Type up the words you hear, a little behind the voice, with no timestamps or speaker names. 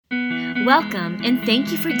Welcome and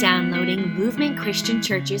thank you for downloading Movement Christian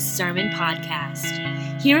Church's Sermon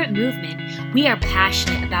Podcast. Here at Movement, we are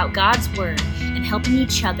passionate about God's Word and helping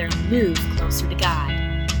each other move closer to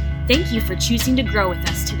God. Thank you for choosing to grow with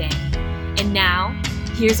us today. And now,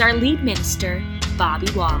 here's our lead minister,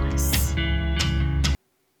 Bobby Wallace.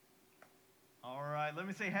 All right, let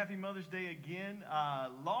me say Happy Mother's Day again.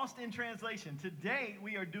 Lost in Translation. Today,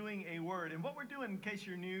 we are doing a word. And what we're doing, in case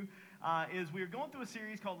you're new, is we're going through a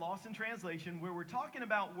series called Lost in Translation, where we're talking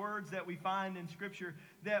about words that we find in Scripture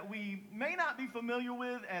that we may not be familiar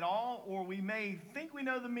with at all, or we may think we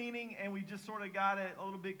know the meaning, and we just sort of got it a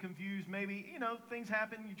little bit confused. Maybe, things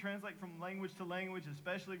happen. You translate from language to language,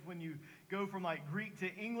 especially when you go from like Greek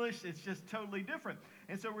to English. It's just totally different.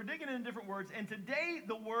 And so we're digging into different words. And today,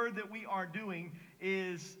 the word that we are doing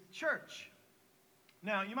is church.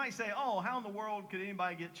 Now, you might say, oh, how in the world could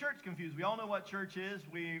anybody get church confused? We all know what church is.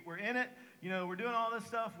 We're in it. We're doing all this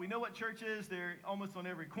stuff. We know what church is. They're almost on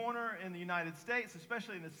every corner in the United States,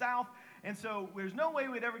 especially in the South. And so there's no way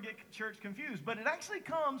we'd ever get church confused. But it actually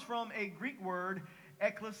comes from a Greek word,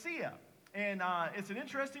 ecclesia. And it's an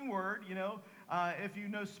interesting word, if you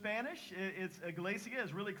know Spanish, it's ecclesia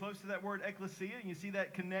is really close to that word ecclesia, and you see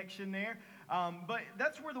that connection there. But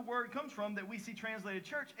that's where the word comes from that we see translated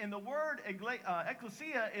church. And the word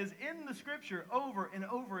ecclesia is in the Scripture over and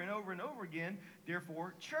over and over and over again.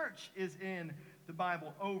 Therefore, church is in the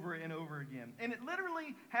Bible over and over again. And it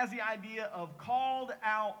literally has the idea of called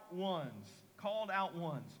out ones. Called out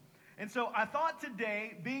ones. And so I thought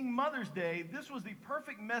today, being Mother's Day, this was the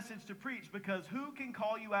perfect message to preach, because who can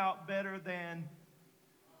call you out better than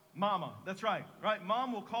Mama? That's right, right?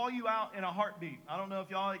 Mom will call you out in a heartbeat. I don't know if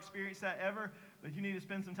y'all experienced that ever, but you need to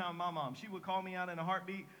spend some time with my mom. She would call me out in a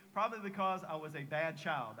heartbeat, probably because I was a bad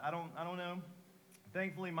child. I don't know.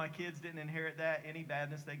 Thankfully, my kids didn't inherit that, any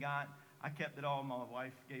badness they got. I kept it all. My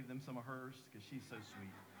wife gave them some of hers because she's so sweet.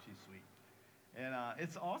 She's sweet. And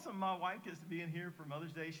it's awesome. My wife gets to be in here for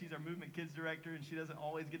Mother's Day. She's our Movement Kids Director, and she doesn't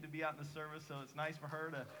always get to be out in the service, so it's nice for her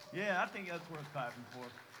to, I think that's worth clapping for,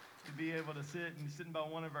 to be able to sitting by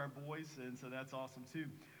one of our boys, and so that's awesome too.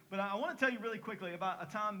 But I want to tell you really quickly about a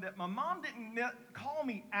time that my mom didn't call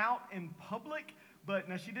me out in public, but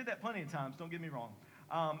now she did that plenty of times, don't get me wrong.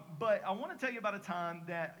 But I want to tell you about a time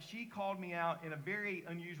that she called me out in a very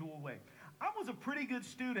unusual way. I was a pretty good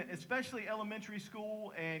student, especially elementary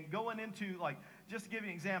school, and going into, just to give you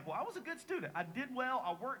an example, I was a good student. I did well.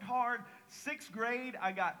 I worked hard. 6th grade,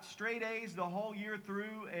 I got straight A's the whole year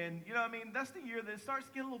through, and, that's the year that it starts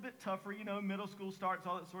to get a little bit tougher, middle school starts,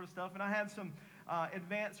 all that sort of stuff, and I had some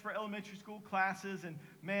advanced for elementary school classes,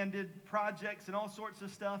 and, did projects and all sorts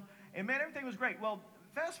of stuff, and, everything was great. Well,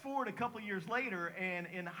 fast forward a couple years later, and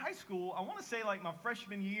in high school, I want to say my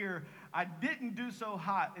freshman year, I didn't do so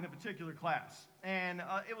hot in a particular class. And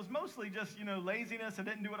it was mostly just, laziness. I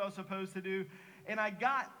didn't do what I was supposed to do. And I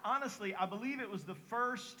got, honestly, I believe it was the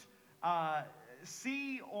first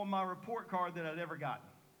C on my report card that I'd ever gotten.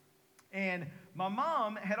 And my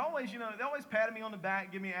mom had always, they always patted me on the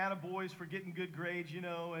back, give me attaboys for getting good grades,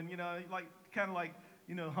 and,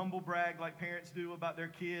 humble brag like parents do about their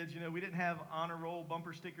kids. We didn't have honor roll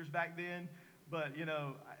bumper stickers back then, but,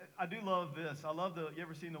 I do love this. I love you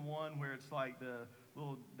ever seen the one where it's like the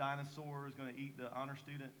little dinosaur is going to eat the honor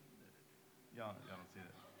student? Y'all don't see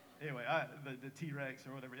that. Anyway, the T-Rex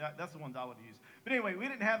or whatever, that's the ones I would use. But anyway, we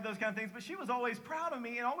didn't have those kind of things, but she was always proud of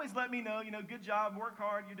me and always let me know, good job, work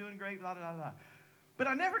hard, you're doing great, blah, blah, blah. But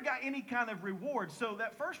I never got any kind of reward. So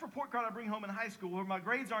that first report card I bring home in high school where my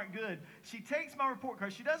grades aren't good, she takes my report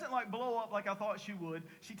card. She doesn't blow up like I thought she would.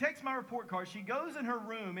 She takes my report card. She goes in her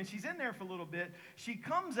room, and she's in there for a little bit. She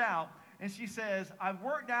comes out, and she says, I've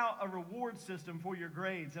worked out a reward system for your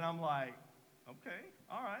grades. And I'm like, okay,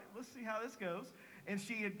 all right, let's see how this goes. And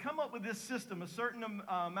she had come up with this system, a certain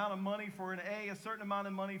amount of money for an A, a certain amount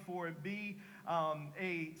of money for a B,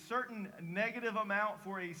 a certain negative amount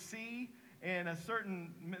for a C, and a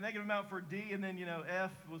certain negative amount for D, and then,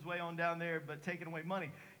 F was way on down there, but taking away money.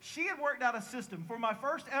 She had worked out a system for my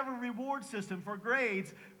first ever reward system for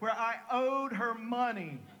grades where I owed her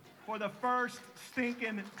money for the first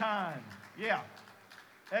stinking time. Yeah.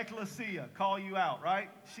 Ecclesia, call you out, right?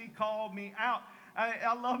 She called me out.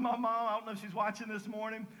 I love my mom. I don't know if she's watching this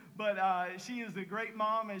morning, but she is a great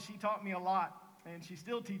mom, and she taught me a lot, and she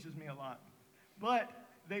still teaches me a lot. But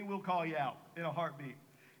they will call you out in a heartbeat.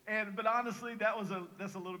 But honestly,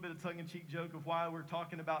 that's a little bit of tongue-in-cheek joke of why we're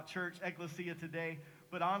talking about church, ecclesia today.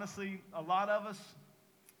 But honestly, a lot of us,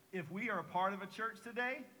 if we are a part of a church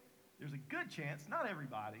today, there's a good chance, not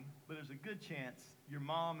everybody, but there's a good chance your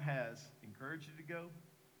mom has encouraged you to go,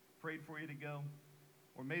 prayed for you to go,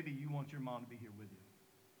 or maybe you want your mom to be here with you.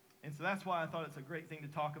 And so that's why I thought it's a great thing to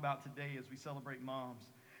talk about today as we celebrate moms.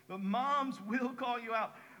 But moms will call you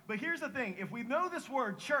out. But here's the thing. If we know this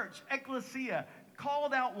word, church, ecclesia,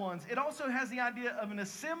 called out ones, it also has the idea of an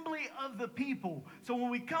assembly of the people. So when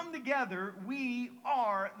we come together, we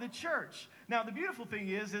are the church. Now, the beautiful thing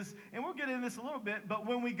is, and we'll get into this a little bit, but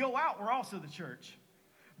when we go out, we're also the church.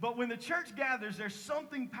 But when the church gathers, there's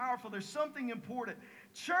something powerful. There's something important.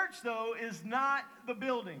 Church, though, is not the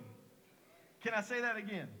building. Can I say that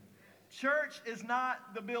again? Church is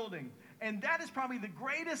not the building. And that is probably the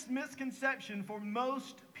greatest misconception for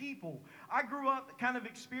most people. I grew up kind of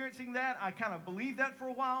experiencing that. I kind of believed that for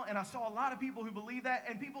a while, and I saw a lot of people who believe that,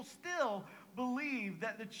 and people still believe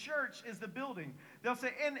that the church is the building. They'll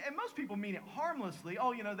say, and most people mean it harmlessly,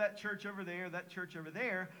 oh, that church over there, that church over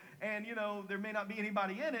there, and, there may not be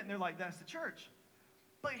anybody in it, and they're like, that's the church.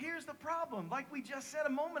 But here's the problem. Like we just said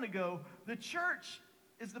a moment ago, the church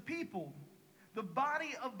is the people. The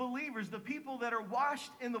body of believers, the people that are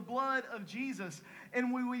washed in the blood of Jesus.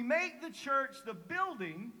 And when we make the church the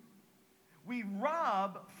building, we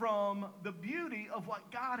rob from the beauty of what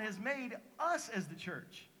God has made us as the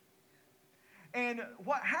church. And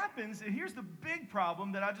what happens, and here's the big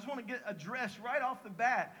problem that I just want to get addressed right off the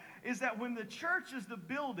bat, is that when the church is the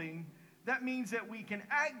building, that means that we can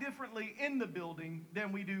act differently in the building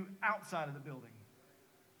than we do outside of the building.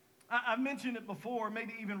 I've mentioned it before,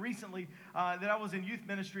 maybe even recently, that I was in youth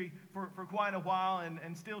ministry for quite a while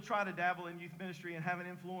and still try to dabble in youth ministry and have an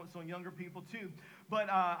influence on younger people too. But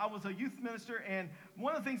I was a youth minister, and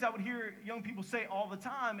one of the things I would hear young people say all the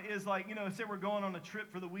time is like, say we're going on a trip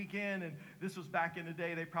for the weekend, and this was back in the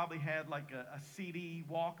day, they probably had like a CD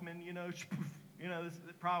Walkman, this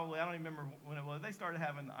probably, I don't even remember when it was. They started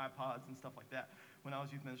having iPods and stuff like that when I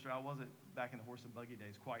was youth minister. I wasn't back in the horse and buggy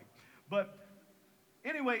days quite. But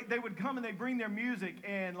anyway, they would come and they'd bring their music,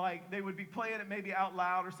 and like they would be playing it maybe out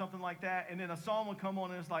loud or something like that, and then a song would come on,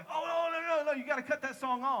 and it's like, oh, no, you got to cut that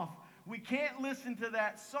song off. We can't listen to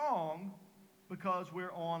that song because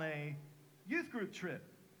we're on a youth group trip.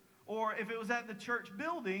 Or if it was at the church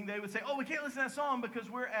building, they would say, oh, we can't listen to that song because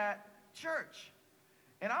we're at church.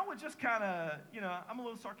 And I would just kind of, I'm a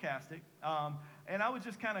little sarcastic, and I would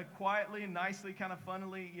just kind of quietly and nicely, kind of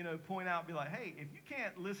funnily, point out, be like, hey, if you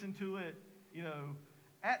can't listen to it,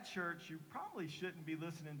 at church, you probably shouldn't be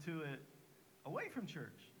listening to it away from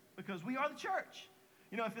church, because we are the church.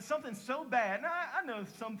 If it's something so bad, now I know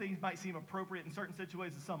some things might seem appropriate in certain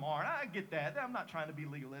situations, some aren't. I get that. I'm not trying to be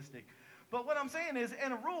legalistic. But what I'm saying is,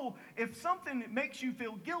 in a rule, if something makes you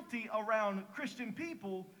feel guilty around Christian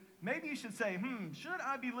people, maybe you should say, should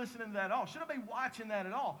I be listening to that at all? Should I be watching that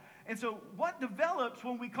at all? And so what develops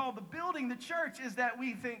when we call the building the church is that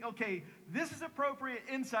we think, okay, this is appropriate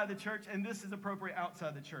inside the church and this is appropriate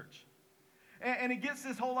outside the church. And it gets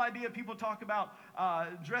this whole idea, people talk about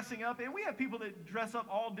dressing up, and we have people that dress up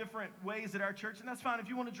all different ways at our church, and that's fine. If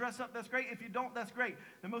you want to dress up, that's great. If you don't, that's great.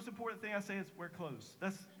 The most important thing I say is wear clothes.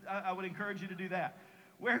 I would encourage you to do that.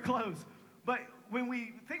 Wear clothes. But when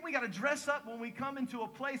we think we got to dress up when we come into a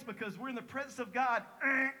place because we're in the presence of God,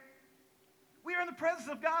 we are in the presence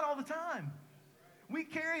of God all the time. We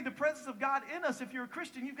carry the presence of God in us. If you're a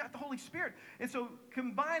Christian, you've got the Holy Spirit. And so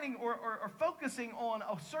combining or focusing on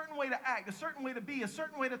a certain way to act, a certain way to be, a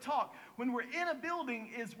certain way to talk, when we're in a building,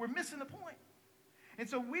 we're missing the point. And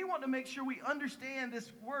so we want to make sure we understand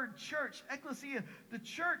this word church, ecclesia. The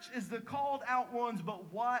church is the called out ones,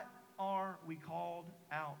 but what are we called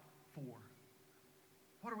out for?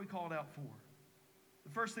 What are we called out for?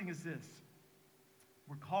 The first thing is this.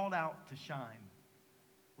 We're called out to shine.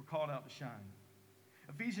 We're called out to shine.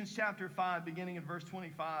 Ephesians chapter 5, beginning in verse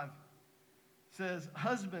 25, says,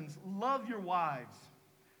 husbands, love your wives,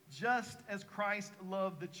 just as Christ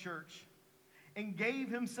loved the church and gave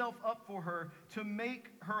himself up for her to make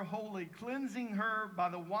her holy, cleansing her by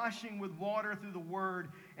the washing with water through the word,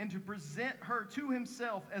 and to present her to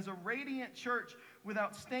himself as a radiant church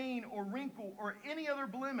without stain or wrinkle or any other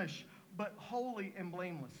blemish, but holy and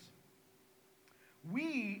blameless.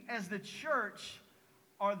 We, as the church,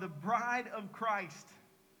 are the bride of Christ,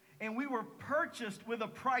 and we were purchased with a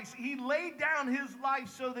price. He laid down his life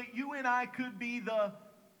so that you and I could be the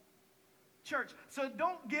church. So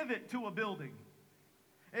don't give it to a building.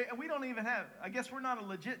 And we don't even have, I guess we're not a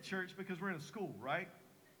legit church because we're in a school, right?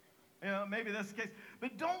 Maybe that's the case.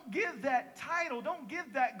 But don't give that title, don't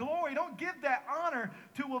give that glory, don't give that honor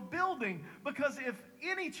to a building. Because if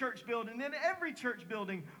any church building, and every church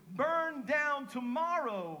building, burned down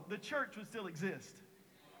tomorrow, the church would still exist.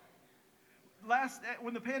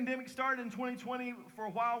 When the pandemic started in 2020, for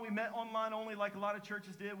a while we met online only like a lot of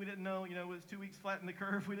churches did. We didn't know, it was 2 weeks flat in the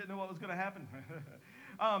curve. We didn't know what was going to happen.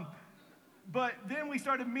 But then we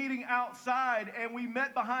started meeting outside, and we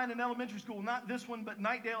met behind an elementary school, not this one, but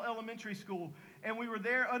Nightdale Elementary School. And we were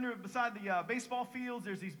there beside the baseball fields.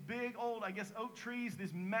 There's these big old, I guess, oak trees,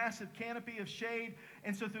 this massive canopy of shade.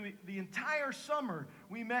 And so through the entire summer,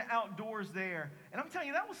 we met outdoors there. And I'm telling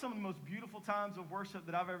you, that was some of the most beautiful times of worship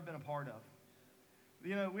that I've ever been a part of.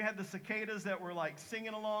 You know, we had the cicadas that were like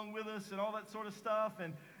singing along with us and all that sort of stuff.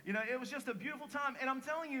 And, you know, it was just a beautiful time. And I'm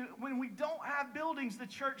telling you, when we don't have buildings, the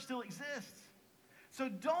church still exists. So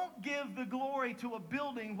don't give the glory to a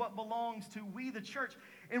building what belongs to we, the church.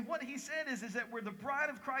 And what he said is that we're the bride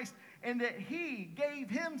of Christ and that he gave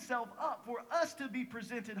himself up for us to be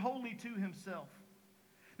presented wholly to himself.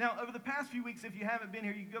 Now, over the past few weeks, if you haven't been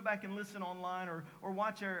here, you can go back and listen online or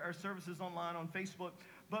watch our services online on Facebook.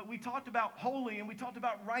 But we talked about holy and we talked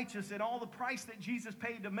about righteous and all the price that Jesus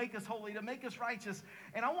paid to make us holy, to make us righteous.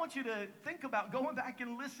 And I want you to think about going back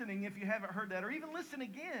and listening if you haven't heard that, or even listen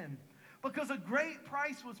again. Because a great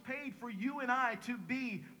price was paid for you and I to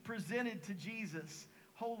be presented to Jesus,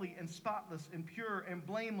 holy and spotless and pure and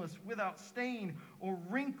blameless, without stain or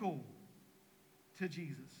wrinkle to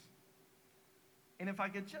Jesus. And if I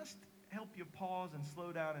could just help you pause and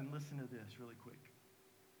slow down and listen to this really quick.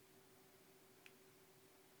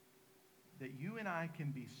 That you and I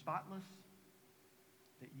can be spotless,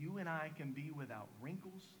 that you and I can be without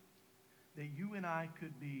wrinkles, that you and I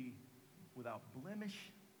could be without blemish,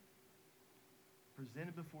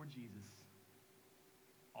 presented before Jesus.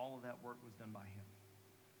 All of that work was done by him.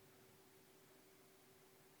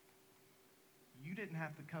 You didn't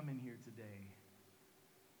have to come in here today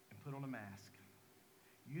and put on a mask.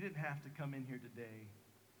 You didn't have to come in here today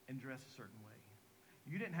and dress a certain way.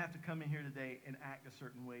 You didn't have to come in here today and act a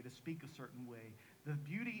certain way, to speak a certain way. The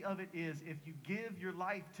beauty of it is if you give your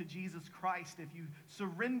life to Jesus Christ, if you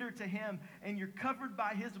surrender to him and you're covered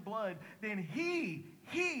by his blood, then he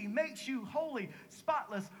makes you holy,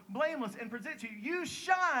 spotless, blameless, and presents you. You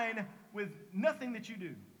shine with nothing that you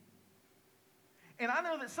do. And I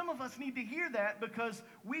know that some of us need to hear that because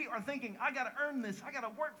we are thinking, I got to earn this. I got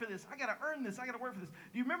to work for this. I got to earn this. I got to work for this.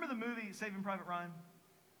 Do you remember the movie Saving Private Ryan?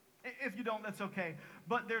 If you don't, that's okay.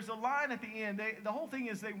 But there's a line at the end. The whole thing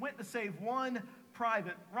is they went to save one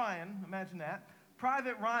Private Ryan. Imagine that.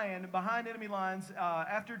 Private Ryan behind enemy lines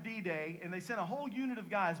after D-Day, and they sent a whole unit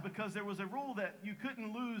of guys because there was a rule that you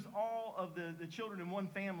couldn't lose all of the children in one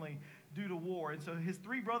family due to war. And so his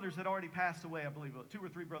three brothers had already passed away, I believe. 2 or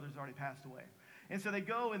 3 brothers had already passed away. And so they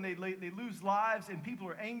go and they lose lives, and people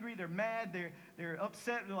are angry, they're mad, they're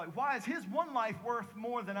upset. They're like, why is his one life worth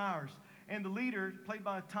more than ours? And the leader, played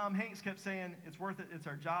by Tom Hanks, kept saying, it's worth it, it's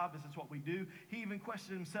our job, this is what we do. He even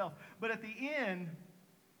questioned himself. But at the end,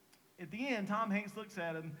 Tom Hanks looks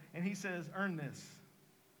at him and he says, earn this.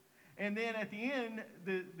 And then at the end,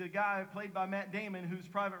 the guy played by Matt Damon, who's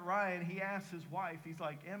Private Ryan, he asks his wife, he's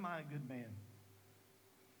like, am I a good man?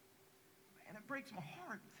 Man, it breaks my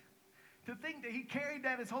heart to think that he carried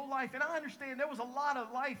that his whole life. And I understand there was a lot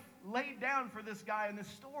of life laid down for this guy in this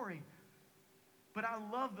story. But I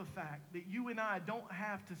love the fact that you and I don't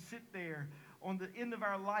have to sit there on the end of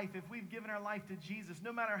our life. If we've given our life to Jesus,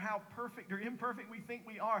 no matter how perfect or imperfect we think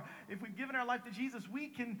we are, if we've given our life to Jesus, we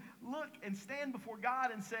can look and stand before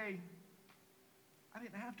God and say, I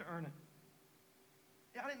didn't have to earn it.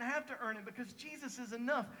 I didn't have to earn it because Jesus is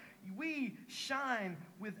enough. We shine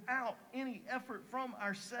without any effort from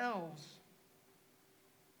ourselves.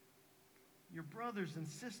 Your brothers and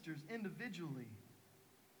sisters individually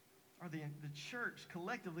are the church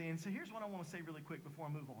collectively. And so here's what I want to say really quick before I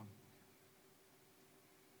move on.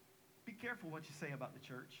 Be careful what you say about the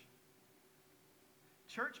church.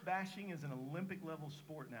 Church bashing is an Olympic level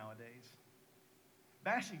sport nowadays.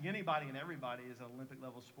 Bashing anybody and everybody is an Olympic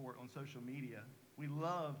level sport on social media. We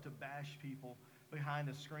love to bash people behind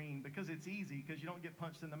a screen because it's easy, because you don't get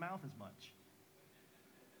punched in the mouth as much.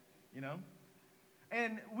 You know?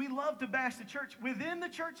 And we love to bash the church. Within the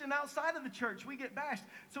church and outside of the church, we get bashed.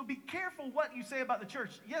 So be careful what you say about the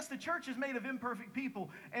church. Yes, the church is made of imperfect people,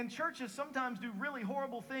 and churches sometimes do really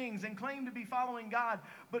horrible things and claim to be following God.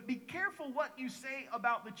 But be careful what you say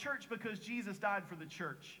about the church, because Jesus died for the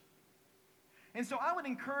church. And so I would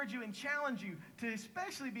encourage you and challenge you to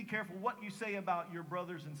especially be careful what you say about your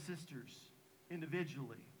brothers and sisters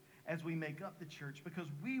individually as we make up the church, because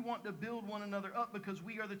we want to build one another up because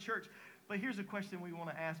we are the church. But here's a question we want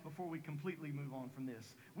to ask before we completely move on from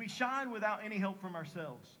this. We shine without any help from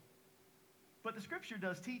ourselves. But the scripture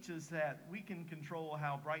does teach us that we can control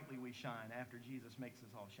how brightly we shine after Jesus makes us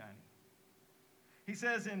all shiny. He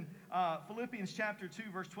says in Philippians chapter 2,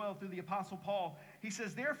 verse 12, through the Apostle Paul, he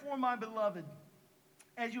says, therefore, my beloved,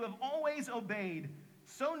 as you have always obeyed,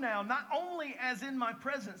 So now, not only as in my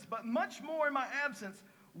presence, but much more in my absence,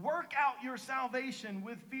 work out your salvation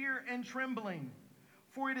with fear and trembling.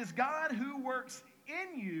 For it is God who works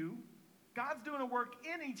in you. God's doing a work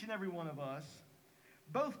in each and every one of us,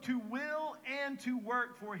 both to will and to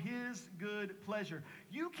work for his good pleasure.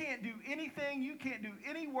 You can't do anything, you can't do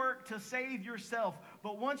any work to save yourself,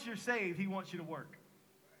 but once you're saved, he wants you to work.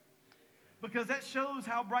 Because that shows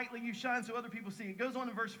how brightly you shine so other people see. It goes on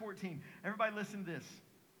in verse 14. Everybody listen to this.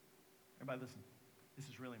 Everybody listen. This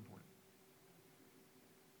is really important.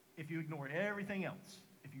 If you ignore everything else,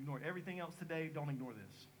 today, don't ignore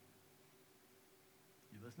this.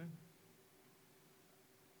 You listening?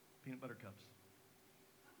 Peanut butter cups.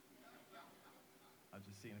 I was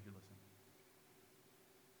just seeing if you're listening.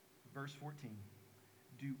 Verse 14.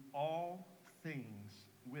 Do all things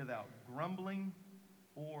without grumbling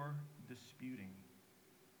or disputing.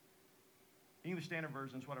 English Standard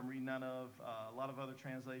Version is what I'm reading out of. A lot of other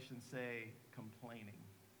translations say complaining.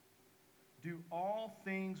 Do all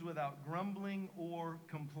things without grumbling or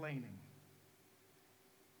complaining.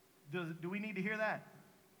 Do we need to hear that?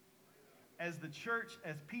 As the church,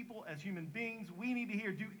 as people, as human beings, we need to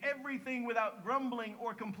hear, do everything without grumbling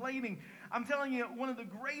or complaining. I'm telling you, one of the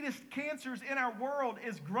greatest cancers in our world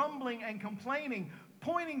is grumbling and complaining,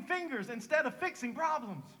 pointing fingers instead of fixing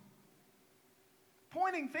problems.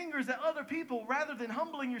 Pointing fingers at other people rather than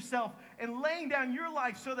humbling yourself and laying down your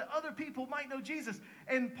life so that other people might know Jesus.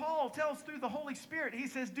 And Paul tells through the Holy Spirit, he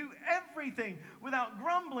says, do everything without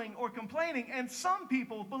grumbling or complaining. And some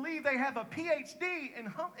people believe they have a PhD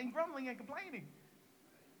in grumbling and complaining.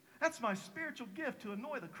 That's my spiritual gift, to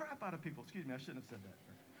annoy the crap out of people. Excuse me, I shouldn't have said that.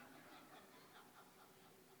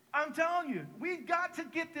 I'm telling you, we've got to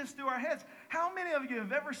get this through our heads. How many of you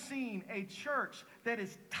have ever seen a church that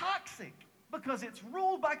is toxic because it's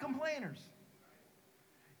ruled by complainers?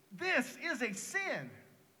 This is a sin.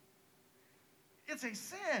 It's a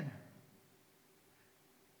sin.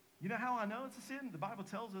 You know how I know it's a sin? The Bible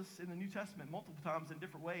tells us in the New Testament multiple times in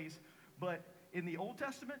different ways, but in the Old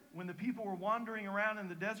Testament, when the people were wandering around in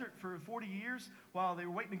the desert for 40 years while they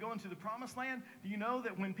were waiting to go into the Promised Land, do you know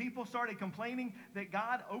that when people started complaining that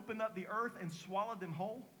God opened up the earth and swallowed them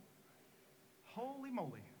whole? Holy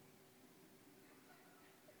moly.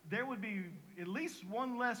 There would be at least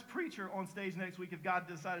one less preacher on stage next week if God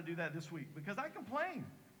decided to do that this week, because I complain.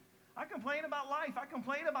 I complain about life. I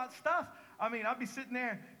complain about stuff. I mean, I'd be sitting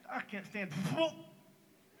there, I can't stand.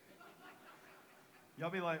 Y'all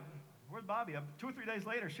be like, where's Bobby? 2 or 3 days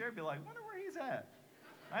later, Sherry would be like, wonder where he's at.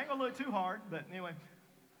 I ain't going to look too hard, but anyway.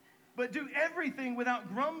 But do everything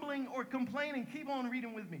without grumbling or complaining. Keep on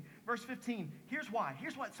reading with me. Verse 15. Here's why.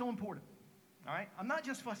 Here's why it's so important. All right? I'm not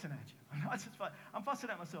just fussing at you. I'm fussing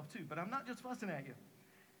at myself too, but I'm not just fussing at you.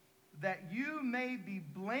 That you may be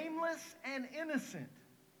blameless and innocent.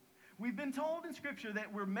 We've been told in Scripture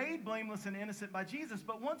that we're made blameless and innocent by Jesus,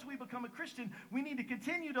 but once we become a Christian, we need to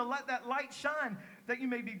continue to let that light shine, that you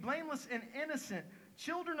may be blameless and innocent,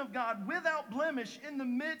 children of God without blemish in the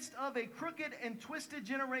midst of a crooked and twisted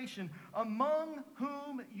generation, among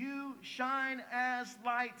whom you shine as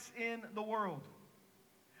lights in the world.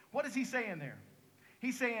 What is he saying there?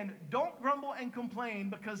 He's saying, don't grumble and complain,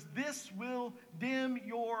 because this will dim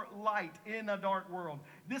your light in a dark world.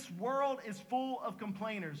 This world is full of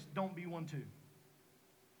complainers. Don't be one too.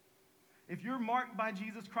 If you're marked by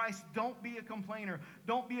Jesus Christ, don't be a complainer.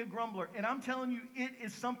 Don't be a grumbler. And I'm telling you, it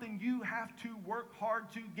is something you have to work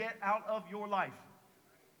hard to get out of your life.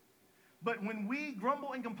 But when we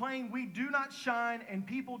grumble and complain, we do not shine, and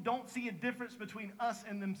people don't see a difference between us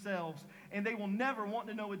and themselves. And they will never want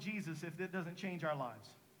to know a Jesus if it doesn't change our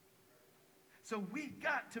lives. So we've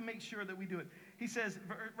got to make sure that we do it. He says,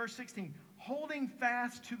 verse 16, holding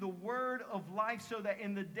fast to the word of life, so that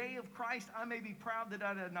in the day of Christ I may be proud that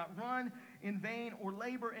I did not run in vain or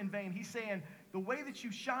labor in vain. He's saying the way that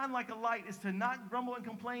you shine like a light is to not grumble and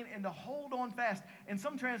complain and to hold on fast. And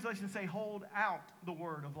some translations say hold out the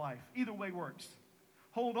word of life. Either way works.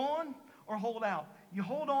 Hold on or hold out. You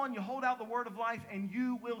hold on, you hold out the word of life, and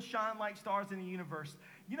you will shine like stars in the universe.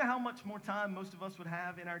 You know how much more time most of us would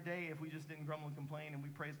have in our day if we just didn't grumble and complain and we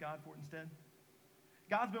praise God for it instead?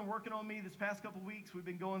 God's been working on me this past couple weeks. We've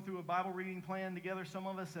been going through a Bible reading plan together, some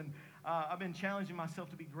of us, and I've been challenging myself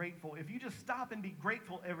to be grateful. If you just stop and be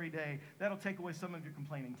grateful every day, that'll take away some of your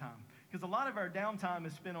complaining time. Because a lot of our downtime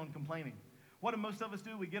is spent on complaining. What do most of us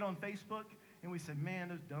do? We get on Facebook and we say, man,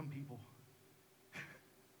 those dumb people.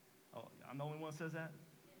 Oh, I'm the only one that says that?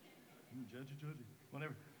 Judgy.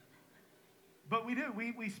 Whatever. But we do.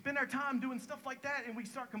 We spend our time doing stuff like that, and we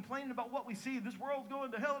start complaining about what we see. This world's going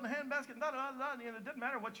to hell in a handbasket, and it doesn't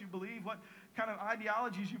matter what you believe, what kind of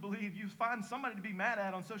ideologies you believe. You find somebody to be mad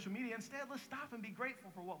at on social media. Instead, let's stop and be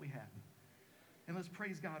grateful for what we have. And let's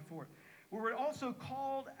praise God for it. We're also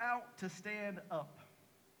called out to stand up.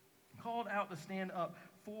 Called out to stand up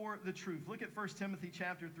for the truth. Look at 1 Timothy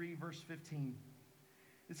chapter 3, verse 15.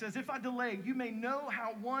 It says, if I delay, you may know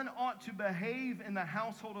how one ought to behave in the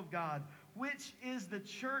household of God, which is the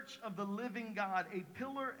church of the living God, a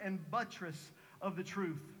pillar and buttress of the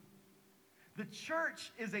truth. The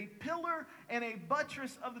church is a pillar and a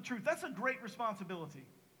buttress of the truth. That's a great responsibility.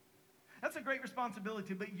 That's a great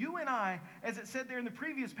responsibility. But you and I, as it said there in the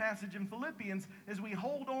previous passage in Philippians, as we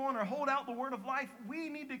hold on or hold out the word of life, we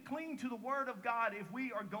need to cling to the word of God if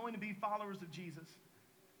we are going to be followers of Jesus.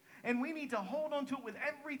 And we need to hold on to it with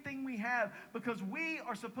everything we have, because we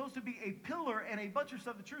are supposed to be a pillar and a buttress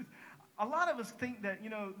of the truth. A lot of us think that,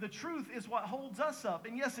 the truth is what holds us up.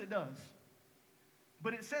 And yes, it does.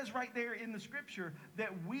 But it says right there in the scripture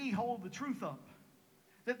that we hold the truth up.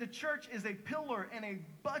 That the church is a pillar and a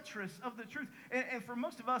buttress of the truth. And for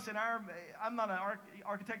most of us I'm not an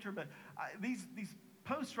architecture, but these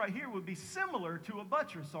posts right here would be similar to a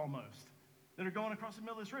buttress almost, that are going across the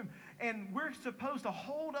middle of this room. And we're supposed to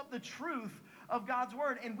hold up the truth of God's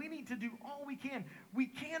word, and we need to do all we can. We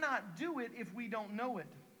cannot do it if we don't know it.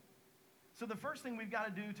 So the first thing we've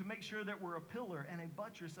got to do to make sure that we're a pillar and a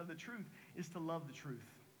buttress of the truth is to love the truth.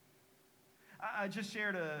 I just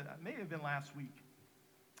shared maybe it had been last week.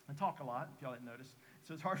 I talk a lot, if y'all didn't notice,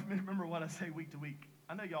 so it's hard for me to remember what I say week to week.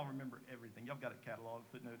 I know y'all remember everything. Y'all got it cataloged,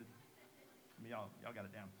 footnoted. I mean, y'all got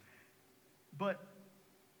it down. But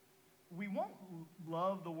we won't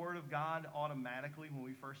love the Word of God automatically when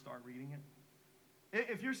we first start reading it.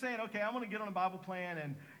 If you're saying, okay, I'm going to get on a Bible plan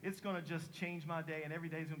and it's going to just change my day and every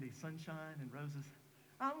day is going to be sunshine and roses.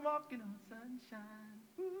 I'm walking on sunshine.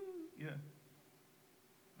 Woo. Yeah.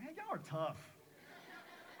 Man, y'all are tough.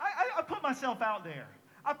 I put myself out there.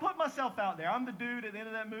 I'm the dude at the end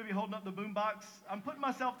of that movie holding up the boombox. I'm putting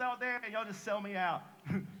myself out there and y'all just sell me out.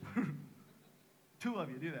 2 of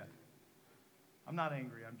you do that. I'm not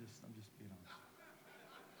angry. I'm just being honest.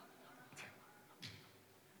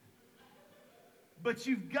 But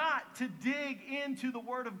you've got to dig into the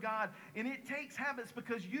Word of God. And it takes habits,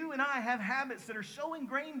 because you and I have habits that are so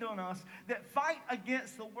ingrained on us that fight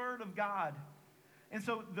against the Word of God. And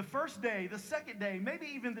so the first day, the second day, maybe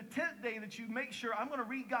even the 10th day that you make sure, I'm going to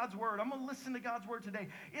read God's Word, I'm going to listen to God's Word today,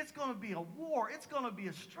 it's going to be a war. It's going to be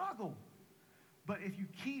a struggle. But if you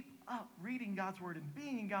keep up reading God's Word and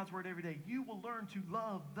being in God's Word every day, you will learn to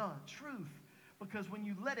love the truth. Because when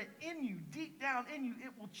you let it in you, deep down in you, it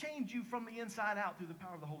will change you from the inside out through the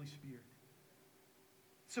power of the Holy Spirit.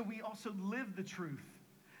 So we also live the truth.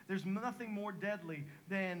 There's nothing more deadly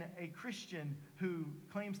than a Christian who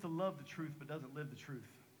claims to love the truth but doesn't live the truth.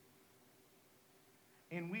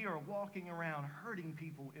 And we are walking around hurting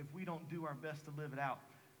people if we don't do our best to live it out.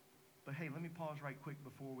 But hey, let me pause right quick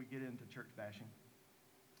before we get into church bashing.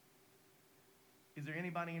 Is there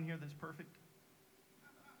anybody in here that's perfect?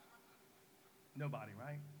 Nobody,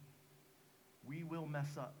 right? We will mess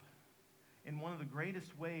up. And one of the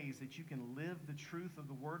greatest ways that you can live the truth of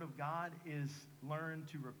the Word of God is learn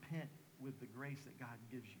to repent with the grace that God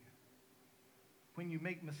gives you. When you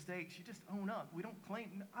make mistakes, you just own up. I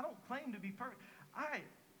don't claim to be perfect.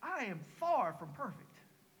 I am far from perfect.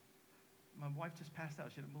 My wife just passed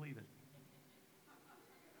out. She didn't believe it.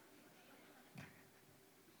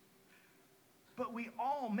 But we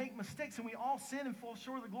all make mistakes and we all sin and fall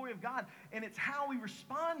short of the glory of God. And it's how we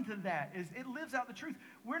respond to that. It lives out the truth.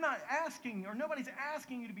 We're not asking, or nobody's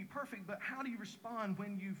asking you to be perfect, but how do you respond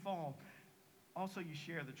when you fall? Also, you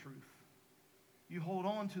share the truth. You hold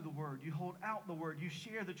on to the Word. You hold out the Word. You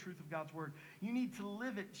share the truth of God's Word. You need to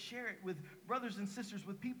live it, share it with brothers and sisters,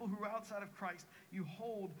 with people who are outside of Christ. You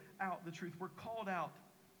hold out the truth. We're called out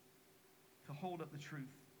to hold up the truth.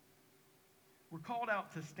 We're called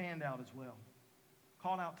out to stand out as well.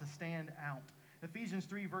 Called out to stand out. Ephesians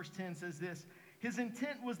 3 verse 10 says this: His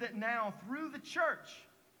intent was that now, through the church,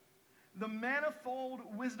 the manifold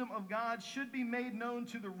wisdom of God should be made known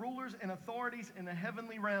to the rulers and authorities in the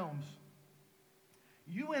heavenly realms.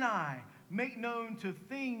 You and I make known to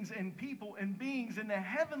things and people and beings in the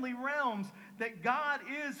heavenly realms that God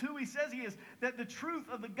is who He says He is, that the truth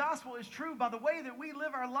of the gospel is true by the way that we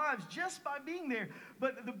live our lives just by being there.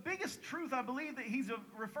 But the biggest truth I believe that He's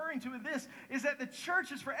referring to in this is that the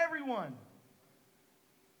church is for everyone.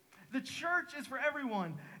 The church is for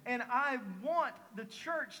everyone. And I want the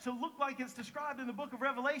church to look like it's described in the book of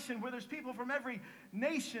Revelation, where there's people from every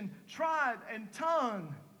nation, tribe, and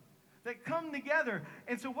tongue. that come together.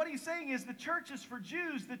 And so what he's saying is the church is for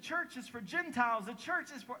Jews, the church is for Gentiles, the church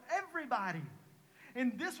is for everybody.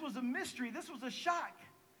 And this was a mystery. This was a shock.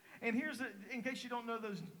 And in case you don't know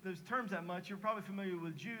those terms that much, you're probably familiar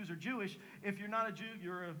with Jews or Jewish. If you're not a Jew,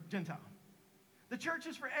 you're a Gentile. The church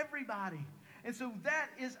is for everybody. And so that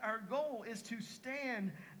is our goal, is to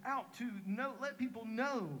stand out, to let people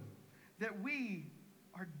know that we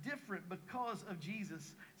are different because of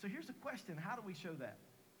Jesus. So here's the question: how do we show that?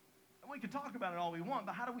 We can talk about it all we want,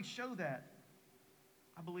 but how do we show that?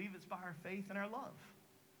 I believe it's by our faith and our love.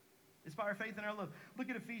 It's by our faith and our love. Look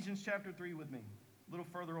at Ephesians chapter 3 with me, a little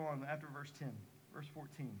further on after verse 10, verse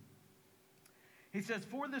 14. He says,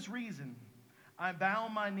 "For this reason I bow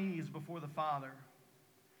my knees before the Father,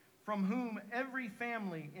 from whom every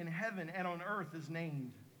family in heaven and on earth is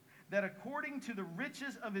named, that according to the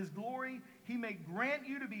riches of his glory, he may grant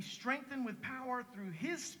you to be strengthened with power through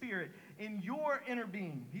his Spirit in your inner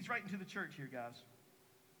being." He's writing to the church here, guys.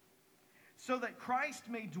 "So that Christ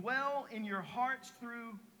may dwell in your hearts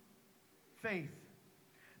through faith,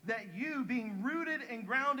 that you, being rooted and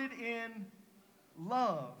grounded in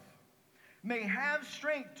love, may have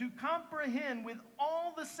strength to comprehend with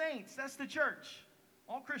all the saints," that's the church,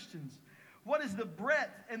 all Christians, "what is the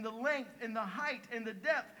breadth and the length and the height and the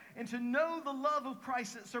depth, and to know the love of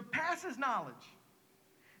Christ that surpasses knowledge,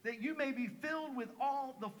 that you may be filled with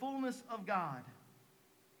all the fullness of God."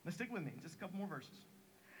 Now stick with me, just a couple more verses.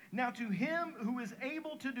 "Now to him who is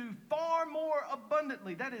able to do far more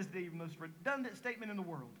abundantly," that is the most redundant statement in the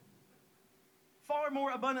world. Far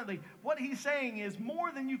more abundantly. What he's saying is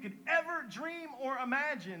more than you could ever dream or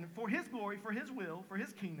imagine, for his glory, for his will, for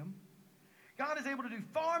his kingdom. God is able to do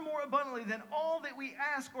far more abundantly than all that we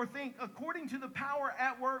ask or think, according to the power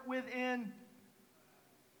at work within.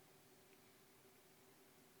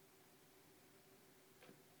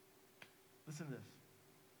 Listen to this.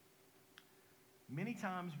 Many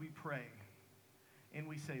times we pray and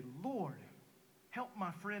we say, "Lord, help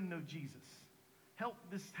my friend know Jesus. Help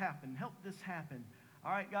this happen. Help this happen.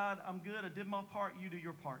 All right, God, I'm good. I did my part. You do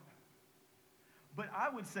your part." But I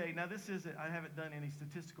would say, now this isn't, I haven't done any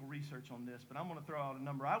statistical research on this, but I'm going to throw out a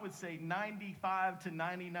number. I would say 95 to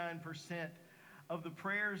 99% of the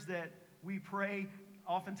prayers that we pray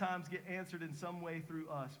oftentimes get answered in some way through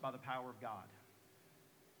us by the power of God.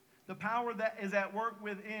 The power that is at work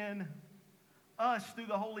within us through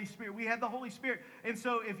the Holy Spirit. We have the Holy Spirit. And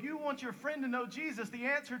so if you want your friend to know Jesus, the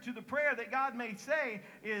answer to the prayer that God may say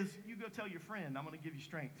is, you go tell your friend, I'm going to give you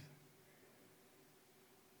strength.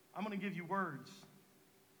 I'm going to give you words.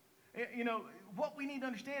 You know, what we need to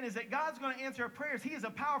understand is that God's going to answer our prayers. He is a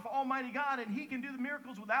powerful, almighty God, and he can do the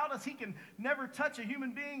miracles without us. He can never touch a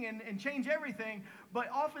human being and change everything, but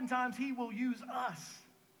oftentimes he will use us.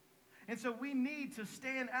 And so we need to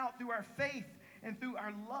stand out through our faith and through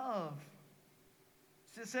our love.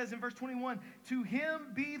 It says in verse 21, "To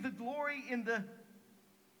him be the glory in the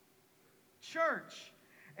church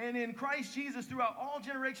and in Christ Jesus throughout all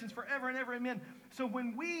generations, forever and ever, amen." So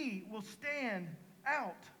when we will stand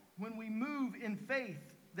out, when we move in faith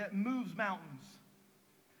that moves mountains,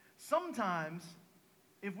 sometimes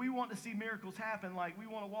if we want to see miracles happen, like we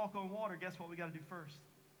want to walk on water, guess what we got to do first?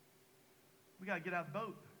 We got to get out of the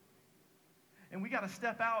boat. And we got to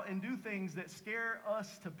step out and do things that scare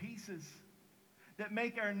us to pieces, that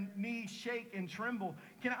make our knees shake and tremble.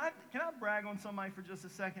 Can I brag on somebody for just a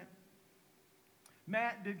second?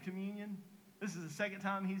 Matt did communion. This is the second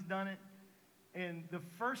time he's done it. And the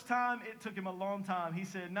first time, it took him a long time. He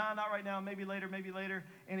said, "Nah, not right now, maybe later, maybe later."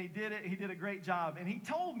 And he did it. He did a great job. And he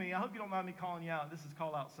told me, I hope you don't mind me calling you out. This is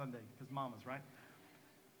Call Out Sunday, because mama's, right?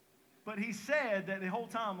 But he said that the whole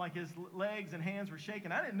time, like his legs and hands were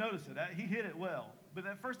shaking. I didn't notice it. He hit it well. But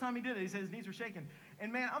that first time he did it, he said his knees were shaking.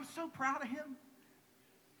 And man, I'm so proud of him.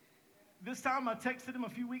 This time I texted him a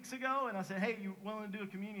few weeks ago, and I said, "Hey, you willing to do a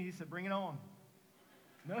communion?" He said, "Bring it on."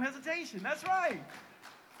 No hesitation. That's right.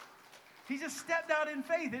 He just stepped out in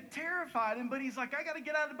faith. It terrified him, but he's like, "I got to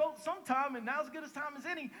get out of the boat sometime, and now's as good a time as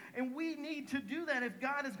any." And we need to do that if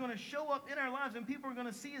God is going to show up in our lives and people are going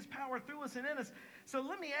to see his power through us and in us. So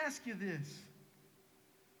let me ask you this.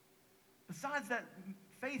 Besides that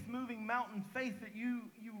faith-moving mountain faith that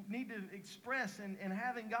you need to express and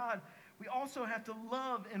have in God, we also have to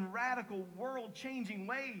love in radical, world-changing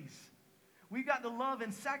ways. We've got to love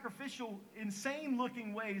in sacrificial,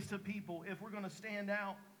 insane-looking ways to people if we're going to stand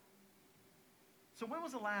out. So when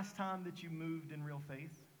was the last time that you moved in real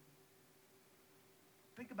faith?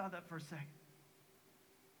 Think about that for a second.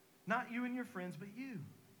 Not you and your friends, but you.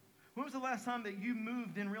 When was the last time that you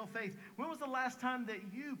moved in real faith? When was the last time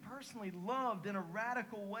that you personally loved in a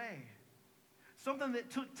radical way? Something that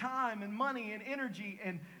took time and money and energy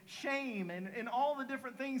and shame and all the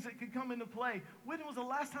different things that could come into play. When was the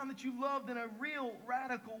last time that you loved in a real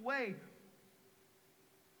radical way?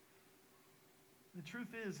 The truth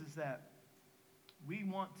is that we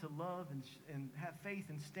want to love and have faith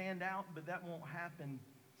and stand out, but that won't happen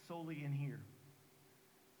solely in here.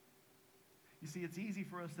 You see, it's easy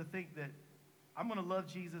for us to think that I'm going to love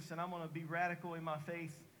Jesus and I'm going to be radical in my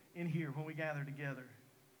faith in here when we gather together.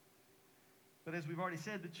 But as we've already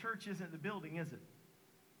said, the church isn't the building, is it?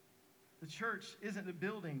 The church isn't the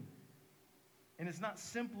building. And it's not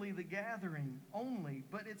simply the gathering only,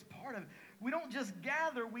 but it's part of it. We don't just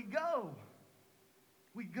gather, we go.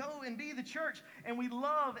 We go and be the church, and we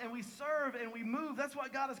love, and we serve, and we move. That's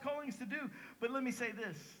what God is calling us to do. But let me say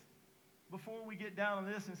this, before we get down on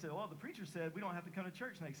this and say, well, the preacher said we don't have to come to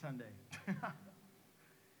church next Sunday.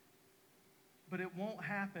 But it won't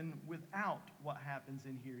happen without what happens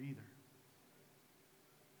in here either.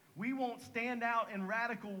 We won't stand out in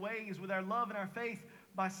radical ways with our love and our faith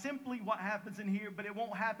by simply what happens in here, but it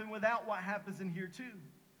won't happen without what happens in here too.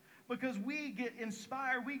 Because we get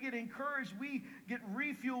inspired, we get encouraged, we get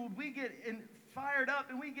refueled, we get fired up,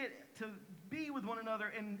 and we get to be with one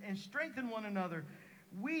another and strengthen one another.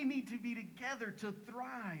 We need to be together to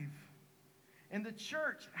thrive. And the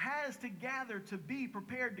church has to gather to be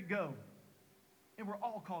prepared to go. And we're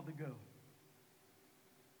all called to go.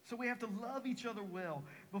 So we have to love each other well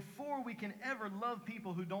before we can ever love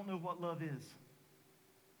people who don't know what love is.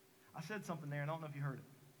 I said something there, and I don't know if you heard it.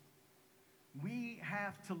 We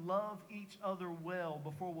have to love each other well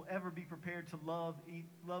before we'll ever be prepared to love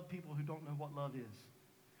people who don't know what love is.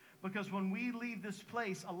 Because when we leave this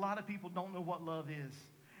place, a lot of people don't know what love is.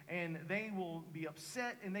 And they will be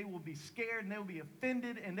upset, and they will be scared, and they will be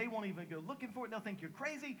offended, and they won't even go looking for it. They'll think you're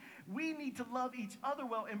crazy. We need to love each other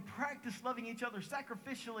well and practice loving each other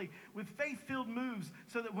sacrificially with faith-filled moves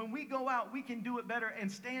so that when we go out, we can do it better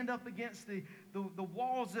and stand up against the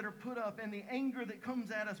walls that are put up and the anger that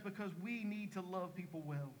comes at us because we need to love people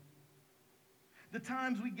well. The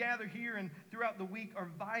times we gather here and throughout the week are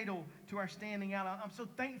vital to our standing out. I'm so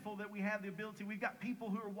thankful that we have the ability. We've got people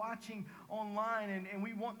who are watching online, and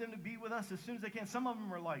we want them to be with us as soon as they can. Some of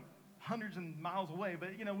them are like hundreds of miles away, but,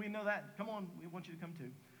 we know that. Come on, we want you to come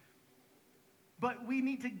too. But we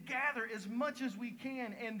need to gather as much as we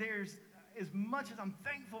can, and there's, as much as I'm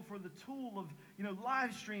thankful for the tool of,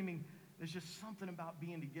 live streaming, there's just something about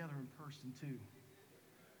being together in person too.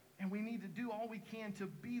 And we need to do all we can to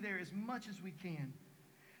be there as much as we can.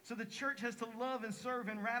 So the church has to love and serve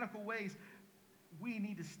in radical ways. We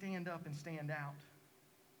need to stand up and stand out.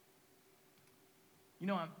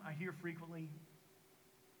 I hear frequently,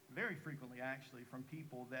 very frequently actually, from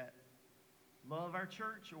people that love our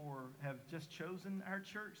church or have just chosen our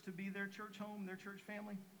church to be their church home, their church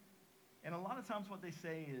family. And a lot of times what they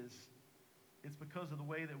say is, it's because of the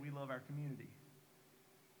way that we love our community.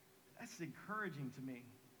 That's encouraging to me.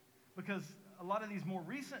 Because a lot of these more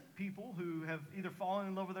recent people who have either fallen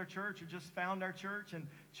in love with our church or just found our church and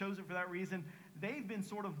chose it for that reason, they've been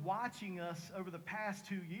sort of watching us over the past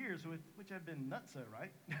 2 years, which have been nutso,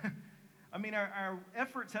 right? I mean, our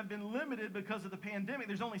efforts have been limited because of the pandemic.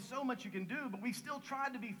 There's only so much you can do, but we've still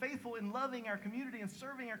tried to be faithful in loving our community and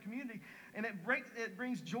serving our community. And it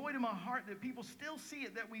brings joy to my heart that people still see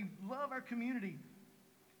it, that we love our community.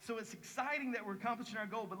 So it's exciting that we're accomplishing our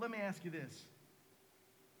goal. But let me ask you this.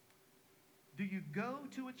 Do you go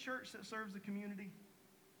to a church that serves the community?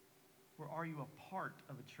 Or are you a part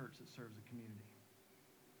of a church that serves the community?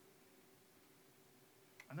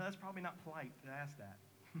 I know that's probably not polite to ask that.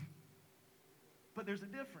 But there's a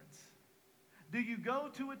difference. Do you go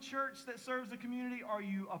to a church that serves the community? Or are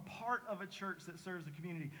you a part of a church that serves the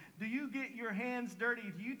community? Do you get your hands dirty?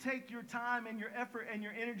 Do you take your time and your effort and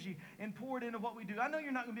your energy and pour it into what we do? I know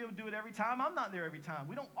you're not going to be able to do it every time. I'm not there every time.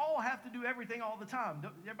 We don't all have to do everything all the time.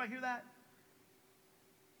 Everybody hear that?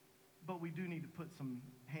 But we do need to put some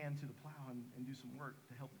hand to the plow and do some work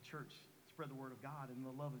to help the church spread the word of God and the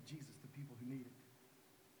love of Jesus to people who need it.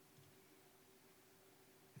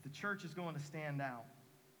 If the church is going to stand out,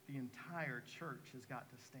 the entire church has got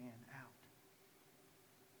to stand out.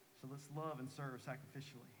 So let's love and serve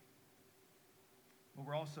sacrificially. But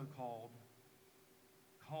we're also called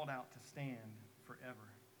out to stand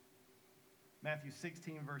forever. Matthew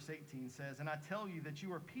 16, verse 18 says, "And I tell you that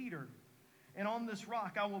you are Peter, and on this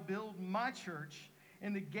rock I will build my church,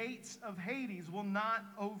 and the gates of Hades will not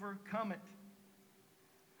overcome it."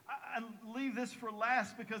 I leave this for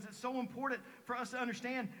last because it's so important for us to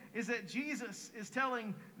understand is that Jesus is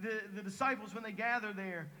telling the disciples when they gather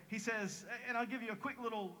there, he says, and I'll give you a quick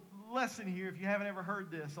little lesson here, if you haven't ever heard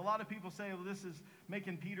this. A lot of people say, well, this is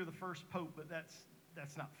making Peter the first pope, but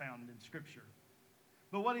that's not found in Scripture.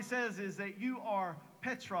 But what he says is that you are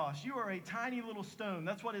Petros. You are a tiny little stone.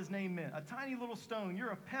 That's what his name meant. A tiny little stone.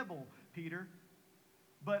 You're a pebble, Peter.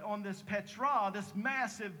 But on this Petra, this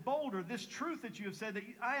massive boulder, this truth that you have said, that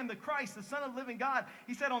I am the Christ, the Son of the living God,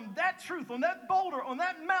 he said, on that truth, on that boulder, on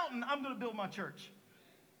that mountain, I'm going to build my church.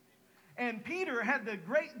 And Peter had the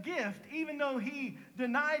great gift, even though he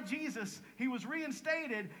denied Jesus, he was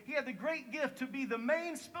reinstated, he had the great gift to be the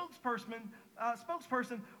main spokesperson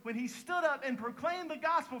when he stood up and proclaimed the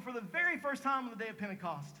gospel for the very first time on the day of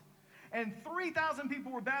Pentecost. And 3,000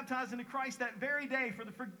 people were baptized into Christ that very day for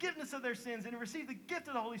the forgiveness of their sins and received the gift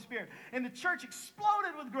of the Holy Spirit. And the church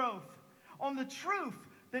exploded with growth on the truth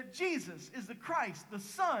that Jesus is the Christ, the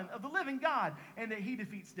Son of the living God, and that he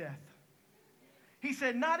defeats death. He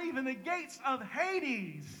said, not even the gates of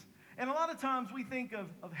Hades. And a lot of times we think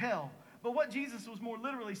of hell. But what Jesus was more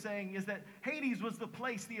literally saying is that Hades was the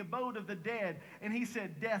place, the abode of the dead. And he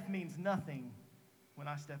said, death means nothing when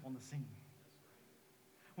I step on the scene.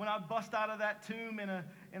 When I bust out of that tomb in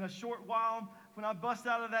a short while, when I bust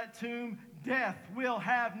out of that tomb, death will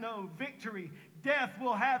have no victory. Death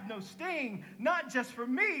will have no sting, not just for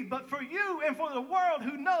me, but for you and for the world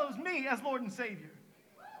who knows me as Lord and Savior.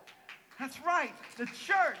 That's right. The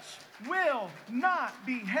church will not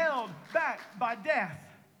be held back by death.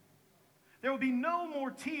 There will be no more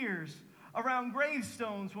tears around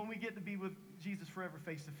gravestones when we get to be with Jesus forever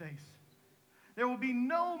face to face. There will be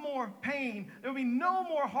no more pain. There will be no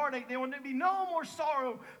more heartache. There will be no more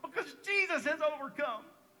sorrow because Jesus has overcome.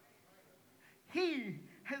 He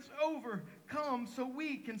has overcome so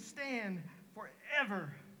we can stand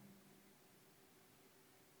forever.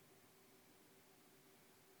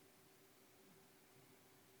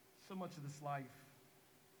 So much of this life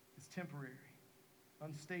is temporary,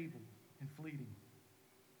 unstable, and fleeting.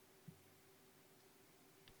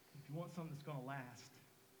 If you want something that's going to last,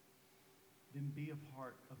 then be a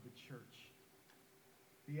part of the church,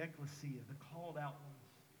 the ecclesia, the called out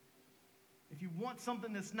ones. If you want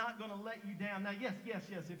something that's not going to let you down, now yes,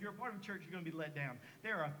 if you're a part of a church, you're going to be let down.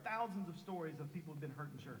 There are thousands of stories of people who have been hurt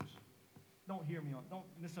in church. Don't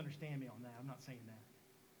misunderstand me on that. I'm not saying that.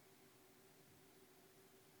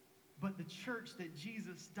 But the church that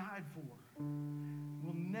Jesus died for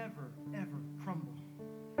will never, ever crumble.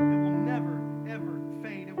 It will never, ever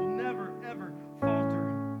fade. It will never, ever falter.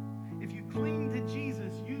 If you cling to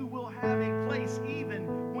Jesus, you will have a place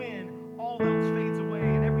even when all else fades away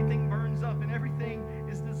and everything burns up and everything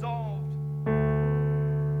is dissolved.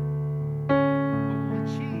 What we'll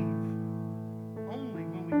achieve only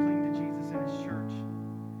when we cling to Jesus and his church.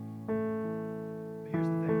 But here's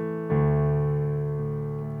the thing.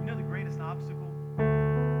 You know the greatest obstacle to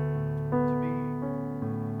be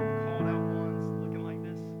called out ones looking like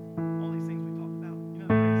this? All these things we talked about. You know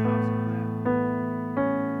the greatest obstacle to that?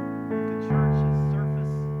 If the church is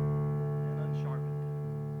surface and unsharpened.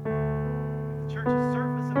 If the church is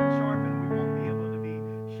surface and unsharpened, we won't be able to be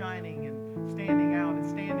shining and standing out and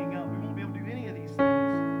standing up. We won't be able to do any of these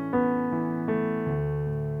things.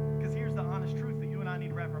 Because here's the honest truth that you and I need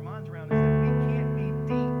to wrap our minds around is that we can't be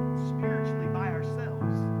deep spiritually by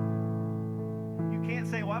ourselves. You can't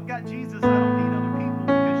say, well, I've got Jesus, I don't need other people,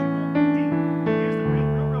 because you won't be deep. Here's the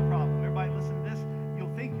real problem. Everybody listen to this.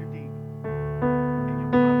 You'll think you're deep. And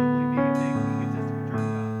you'll probably be a big egotistical jerk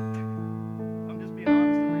about it. I'm just being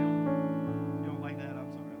honest and real. You don't like that?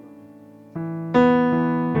 I'm sorry. I love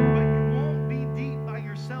you. But you won't be deep by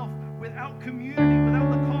yourself without community, without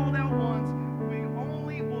the called out ones. We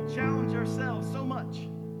only will challenge ourselves so much.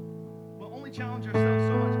 We'll only challenge ourselves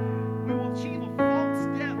so much. We will achieve a false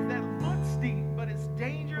depth that looks deep, but it's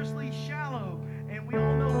dangerously shallow. And we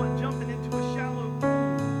all know what jumping into a shallow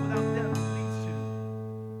pool without depth leads to.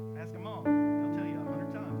 Ask a mom. They'll tell you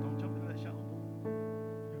 100 times, don't jump into that shallow pool.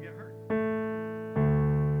 You'll get hurt.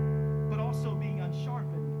 But also being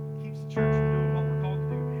unsharpened keeps the church from doing what we're called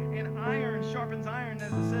to do. And iron sharpens iron,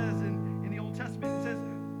 as it says in the Old Testament. It says,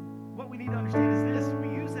 what we need to understand is this. We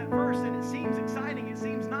use that verse and it seems exciting, it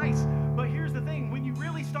seems nice. But here's the thing. When you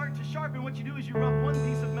really start to sharpen, what you do is you rub one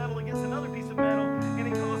piece of metal against another piece of metal and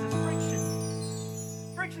it causes friction.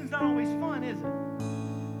 Friction's not always fun, is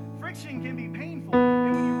it? Friction can be painful.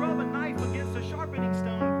 And when you rub a knife against a sharpening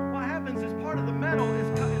stone, what happens is part of the metal is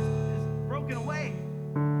broken away.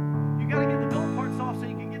 You got to get the dull parts off so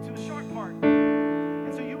you can get to the sharp part.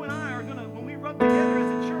 And so you and I are going to, when we rub together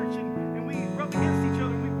as a church and we rub against each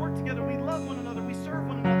other, we work together, we love one another, we serve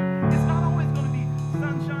one another, it's not always going to be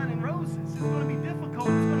sunshine and roses. It's going to be difficult.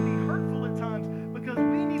 It's going to be hurtful at times because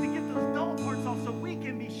we need to get those dull parts off so we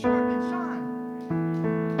can be sharp and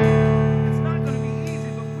shine.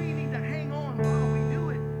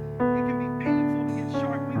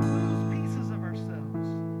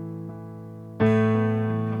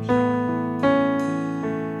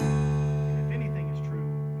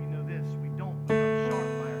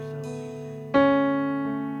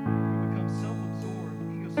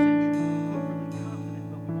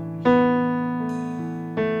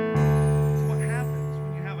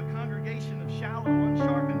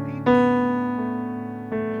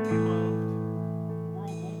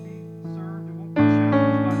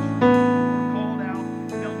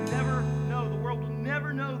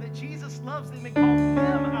 Jesus loves them and calls them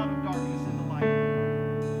out of darkness into light.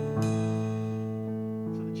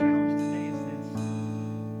 So the challenge today is this.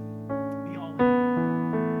 Be all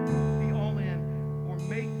in. Be all in, or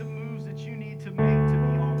make the moves that you need to make to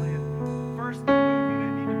be all in. First, the move you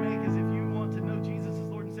need to make is if you want to know Jesus as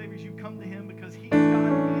Lord and Savior, you come to Him because He is God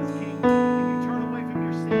and He is King, and you turn away from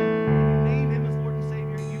your sin, and you name Him as Lord and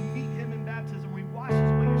Savior, and you meet Him in baptism where He washes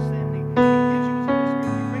away your sin, and He gives you His Holy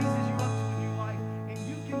Spirit, He raises you up to a new life, and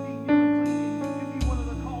you can be new and clean, and you can be one of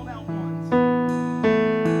the called out ones.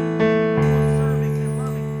 Serving and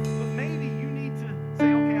loving. But maybe you need to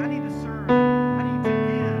say, okay, I need to serve, I need to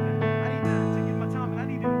give, and I need to give my time, and I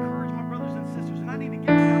need to encourage my brothers and sisters, and I need to get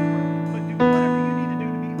to God's word. But do whatever you need to do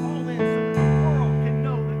to be all in so that the world can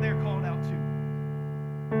know that they're called out too.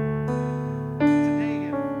 Today,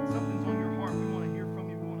 if something's on your heart, we want to hear from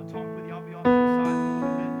you. We want to talk with you. I'll be off to the side a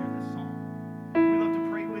little bit during this song. We love to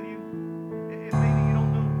pray with you. If maybe you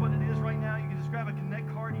don't know what it is right now, you can just grab a Connect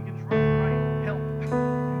card. You can just write help. Give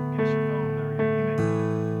us your phone or your email.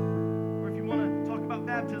 Or if you want to talk about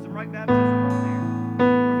baptism, write baptism on there.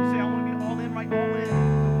 Or if you say, I want to be all in, write all in.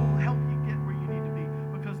 We'll help you get where you need to be.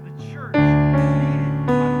 Because the church is needed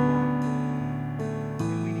by the world.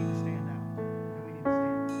 And we need to stand out. And we need to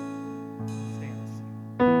stand. Let's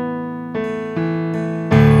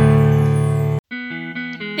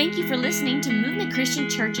stand. Thank you for listening to Movement Christian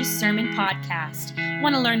Church's Sermon Podcast.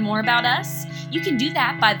 Want to learn more about us? You can do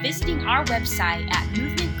that by visiting our website at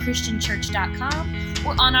movementchristianchurch.com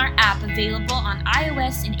or on our app available on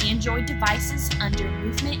iOS and Android devices under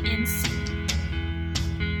Movement NC.